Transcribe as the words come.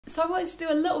So I wanted to do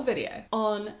a little video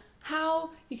on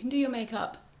how you can do your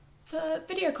makeup for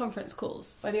video conference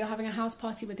calls. Whether you're having a house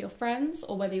party with your friends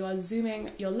or whether you are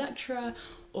Zooming your lecturer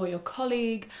or your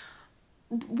colleague,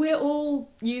 we're all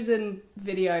using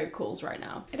video calls right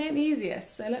now. It ain't the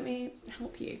easiest, so let me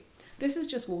help you. This is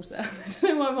just water. I don't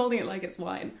know why I'm holding it like it's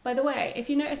wine. By the way, if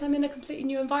you notice I'm in a completely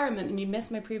new environment and you missed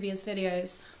my previous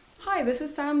videos, hi, this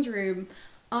is Sam's room.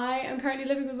 I am currently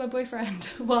living with my boyfriend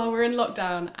while we're in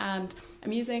lockdown and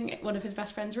I'm using one of his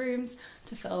best friend's rooms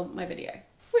to film my video.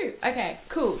 Woo, okay,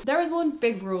 cool. There is one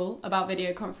big rule about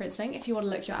video conferencing if you want to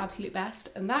look your absolute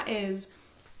best, and that is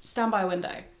stand by a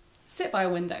window. Sit by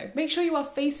a window. Make sure you are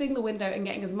facing the window and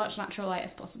getting as much natural light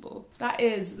as possible. That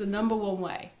is the number one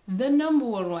way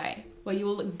where you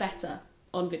will look better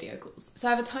on video calls. So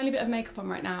I have a tiny bit of makeup on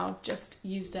right now, just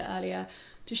used it earlier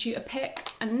to shoot a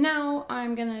pic, and now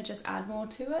I'm gonna just add more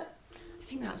to it. I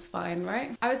think that's fine,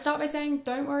 right? I would start by saying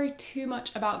don't worry too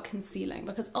much about concealing,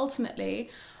 because ultimately,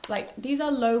 like, these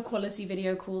are low quality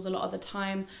video calls a lot of the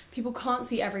time. People can't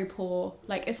see every pore,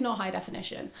 like it's not high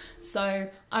definition. So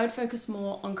I would focus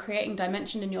more on creating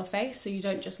dimension in your face so you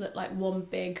don't just look like one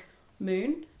big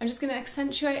moon. I'm just gonna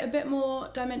accentuate a bit more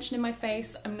dimension in my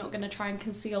face. I'm not gonna try and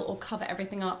conceal or cover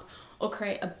everything up or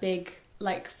create a big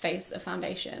like face of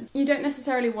foundation. You don't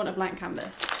necessarily want a blank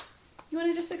canvas. You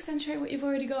wanna just accentuate what you've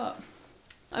already got.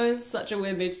 I'm in such a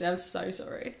weird mood today, I'm so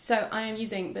sorry. So I am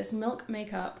using this Milk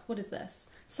Makeup, what is this?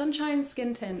 Sunshine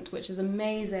Skin Tint, which is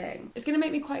amazing. It's gonna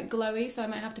make me quite glowy, so I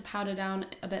might have to powder down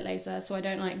a bit later so I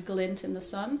don't like glint in the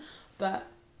sun. But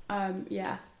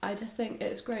yeah, I just think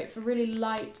it's great for really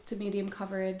light to medium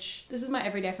coverage. This is my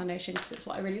everyday foundation because it's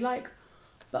what I really like.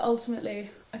 But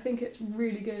ultimately, I think it's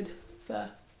really good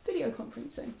for video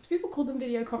conferencing. People call them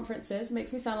video conferences. It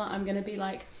makes me sound like I'm gonna be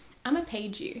like, I'ma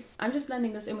page you. I'm just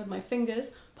blending this in with my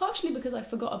fingers, partially because I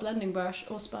forgot a blending brush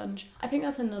or sponge. I think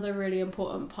that's another really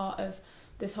important part of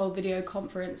this whole video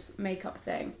conference makeup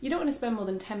thing. You don't want to spend more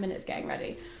than 10 minutes getting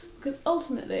ready, because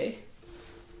ultimately,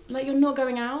 like, you're not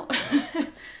going out.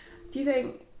 Do you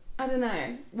think, I don't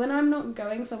know, when I'm not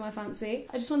going somewhere fancy,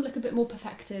 I just want to look a bit more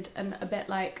perfected and a bit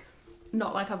like,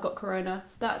 not like I've got corona.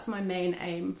 That's my main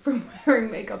aim from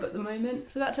wearing makeup at the moment.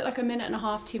 So that took like 1.5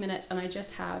 minutes, 2 minutes, and I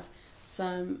just have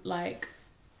some like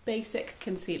basic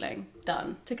concealing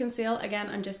done. To conceal, again,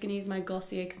 I'm just gonna use my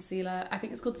Glossier concealer. I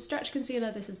think it's called the Stretch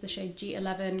Concealer. This is the shade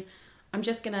G11. I'm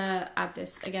just gonna add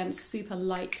this, again, super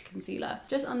light concealer,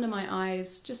 just under my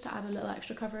eyes, just to add a little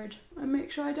extra coverage and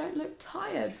make sure I don't look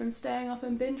tired from staying up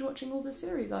and binge watching all the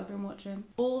series I've been watching.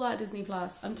 All that Disney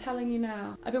Plus, I'm telling you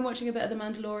now. I've been watching a bit of The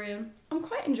Mandalorian. I'm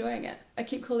quite enjoying it. I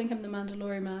keep calling him the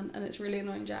Mandalorian man and it's really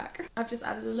annoying Jack. I've just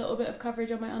added a little bit of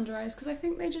coverage on my under eyes because I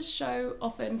think they just show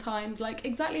oftentimes like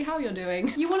exactly how you're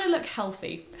doing. You want to look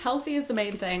healthy. Healthy is the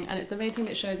main thing, and it's the main thing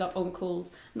that shows up on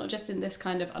calls, not just in this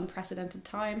kind of unprecedented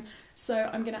time. So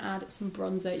I'm gonna add some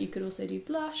bronzer. You could also do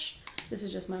blush. This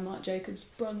is just my Marc Jacobs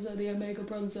bronzer, the Omega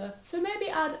bronzer. So maybe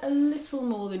add a little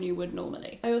more than you would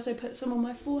normally. I also put some on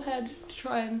my forehead to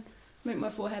try and make my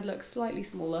forehead look slightly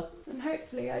smaller. And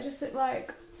hopefully I just look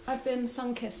like I've been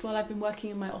sun-kissed while I've been working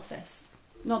in my office.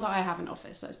 Not that I have an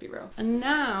office, let's be real. And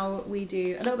now we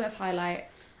do a little bit of highlight.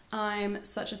 I'm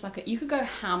such a sucker. You could go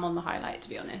ham on the highlight, to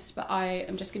be honest, but I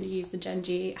am just going to use the Gen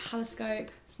G Haloscope.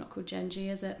 It's not called Gen G,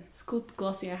 is it? It's called the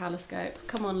Glossier Haloscope.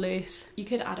 Come on, loose. You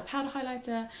could add a powder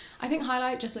highlighter. I think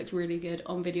highlight just looks really good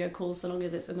on video calls so long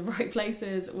as it's in the right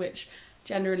places, which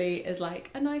generally is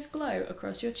like a nice glow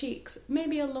across your cheeks.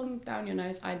 Maybe along down your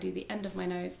nose. I do the end of my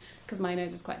nose because my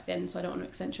nose is quite thin, so I don't want to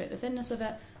accentuate the thinness of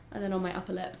it. And then on my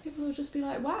upper lip, people will just be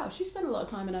like, wow, she spent a lot of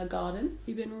time in her garden.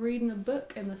 You've been reading a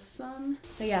book in the sun.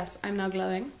 So yes, I'm now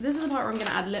glowing. This is the part where I'm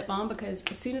gonna add lip balm because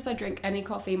as soon as I drink any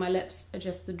coffee, my lips are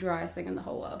just the driest thing in the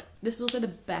whole world. This is also the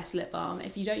best lip balm.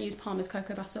 If you don't use Palmer's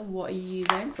cocoa butter, what are you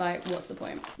using? Like, what's the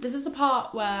point? This is the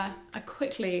part where I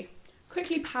quickly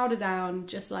powder down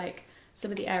just like some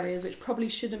of the areas which probably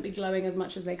shouldn't be glowing as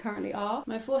much as they currently are.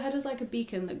 My forehead is like a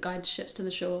beacon that guides ships to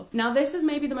the shore. Now this is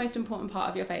maybe the most important part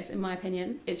of your face, in my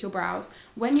opinion. It's your brows.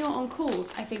 When you're on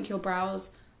calls, I think your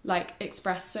brows like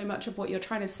express so much of what you're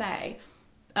trying to say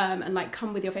and like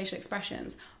come with your facial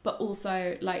expressions, but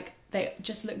also like they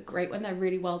just look great when they're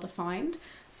really well defined.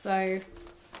 So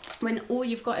when all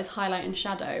you've got is highlight and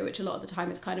shadow, which a lot of the time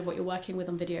is kind of what you're working with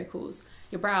on video calls,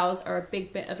 your brows are a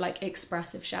big bit of like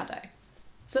expressive shadow.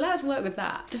 So let's work with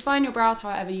that. Define your brows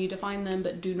however you define them,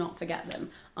 but do not forget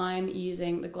them. I'm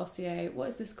using the Glossier, what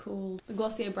is this called? The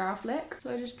Glossier Brow Flick.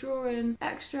 So I just draw in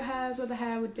extra hairs where the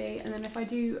hair would be, and then if I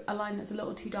do a line that's a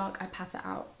little too dark, I pat it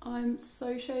out. I'm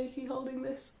so shaky holding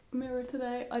this mirror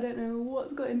today. I don't know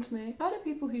what's got into me. How do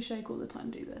people who shake all the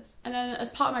time do this? And then as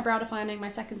part of my brow defining, my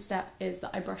second step is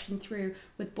that I brush them through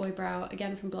with Boy Brow,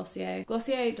 again from Glossier.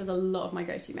 Glossier does a lot of my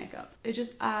go-to makeup. It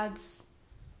just adds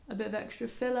a bit of extra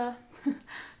filler, a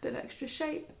bit of extra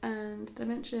shape and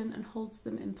dimension, and holds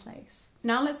them in place.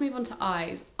 Now let's move on to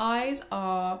eyes. Eyes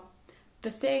are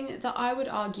the thing that I would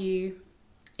argue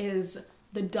is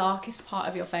the darkest part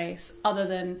of your face, other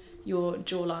than your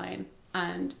jawline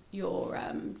and your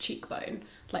cheekbone,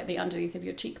 like the underneath of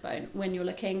your cheekbone, when you're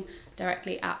looking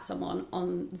directly at someone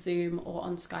on Zoom or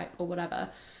on Skype or whatever,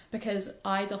 because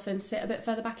eyes often sit a bit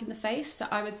further back in the face. So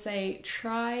I would say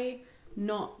try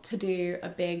not to do a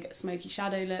big smoky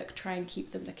shadow look. Try and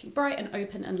keep them looking bright and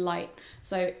open and light.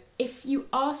 So if you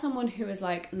are someone who is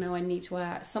like, no, I need to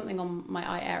wear something on my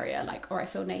eye area, like, or I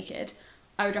feel naked,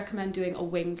 I would recommend doing a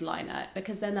winged liner,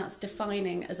 because then that's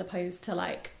defining as opposed to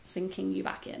like sinking you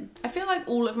back in. I feel like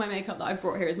all of my makeup that I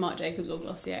brought here is Marc Jacobs or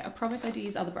Glossier. I promise I do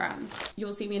use other brands.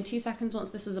 You'll see me in 2 seconds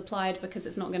once this is applied, because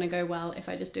it's not going to go well if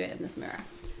I just do it in this mirror.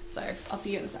 So I'll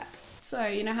see you in a sec. So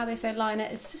you know how they say liner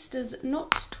is sisters,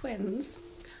 not twins?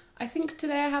 I think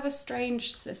today I have a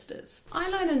strange sisters.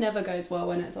 Eyeliner never goes well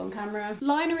when it's on camera.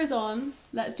 Liner is on.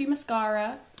 Let's do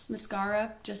mascara.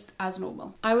 Mascara just as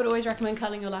normal. I would always recommend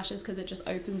curling your lashes because it just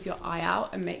opens your eye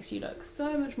out and makes you look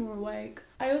so much more awake.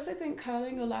 I also think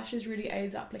curling your lashes really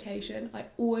aids application. I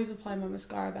always apply my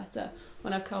mascara better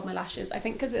when I've curled my lashes. I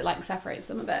think because it like separates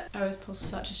them a bit. I always pull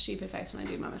such a stupid face when I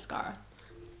do my mascara.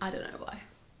 I don't know why.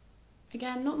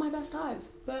 Again, not my best eyes,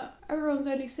 but everyone's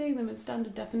only seeing them in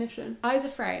standard definition. Eyes are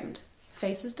framed,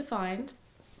 face is defined,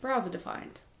 brows are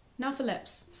defined. Now for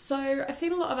lips. So I've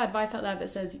seen a lot of advice out there that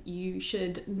says you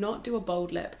should not do a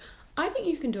bold lip. I think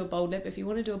you can do a bold lip if you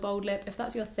want to do a bold lip, if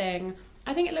that's your thing.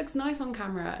 I think it looks nice on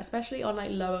camera, especially on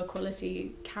like lower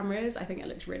quality cameras. I think it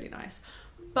looks really nice.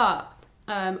 But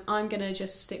I'm gonna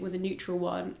just stick with a neutral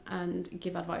one and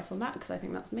give advice on that, because I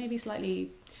think that's maybe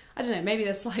slightly, I don't know, maybe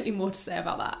there's slightly more to say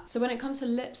about that. So when it comes to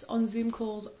lips on Zoom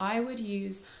calls, I would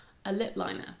use a lip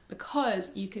liner,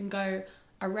 because you can go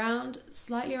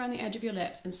slightly around the edge of your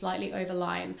lips and slightly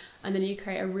overline, and then you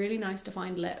create a really nice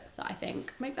defined lip that I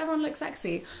think makes everyone look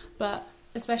sexy. But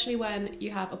especially when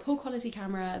you have a poor quality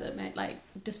camera that may like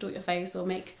distort your face or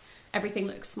make everything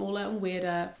look smaller and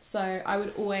weirder. So I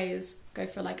would always go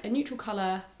for like a neutral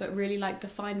color, but really like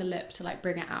define the lip to like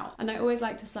bring it out. And I always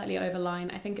like to slightly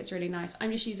overline. I think it's really nice.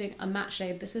 I'm just using a matte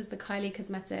shade. This is the Kylie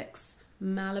Cosmetics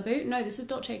Malibu. No, this is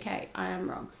Dolce K. I am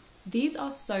wrong. These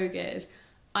are so good.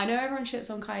 I know everyone shits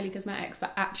on Kylie Cosmetics,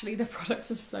 but actually the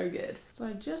products are so good. So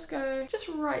I just go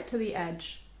right to the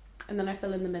edge, and then I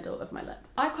fill in the middle of my lip.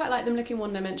 I quite like them looking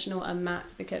one-dimensional and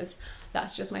matte because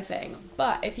that's just my thing.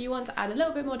 But if you want to add a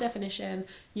little bit more definition,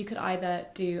 you could either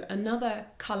do another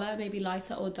colour, maybe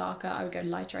lighter or darker. I would go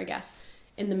lighter, I guess,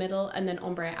 in the middle and then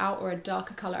ombre it out, or a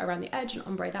darker colour around the edge and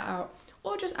ombre that out.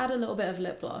 Or just add a little bit of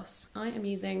lip gloss. I am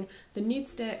using the Nude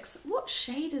Sticks. What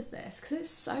shade is this? Because it's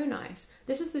so nice.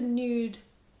 This is the Nude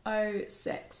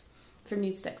 06 from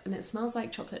Nude Sticks, and it smells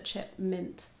like chocolate chip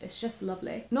mint. It's just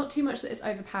lovely. Not too much that it's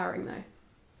overpowering though.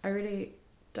 I really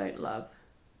don't love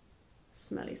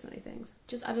smelly things.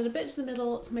 Just added a bit to the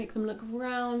middle to make them look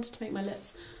round, to make my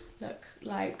lips look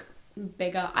like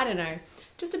bigger. I don't know,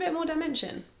 just a bit more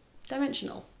dimensional?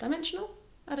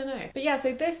 I don't know. But yeah,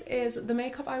 so this is the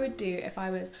makeup I would do if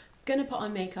I was gonna put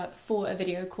on makeup for a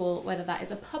video call, whether that is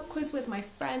a pub quiz with my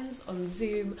friends on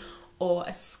Zoom, or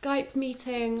a Skype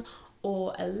meeting,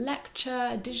 or a lecture,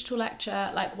 a digital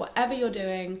lecture, like whatever you're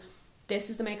doing,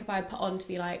 this is the makeup I'd put on to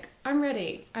be like, I'm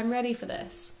ready for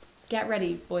this. Get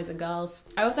ready, boys and girls.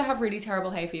 I also have really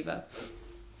terrible hay fever.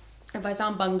 If I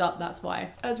sound bunged up, that's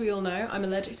why. As we all know, I'm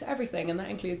allergic to everything, and that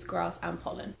includes grass and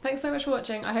pollen. Thanks so much for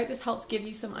watching. I hope this helps give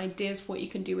you some ideas for what you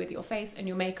can do with your face and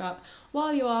your makeup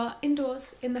while you are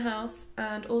indoors, in the house,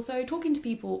 and also talking to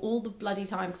people all the bloody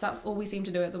time, because that's all we seem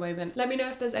to do at the moment. Let me know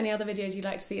if there's any other videos you'd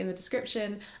like to see in the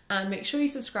description, and make sure you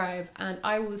subscribe, and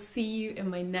I will see you in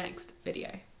my next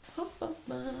video.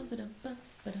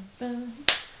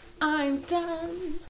 I'm done.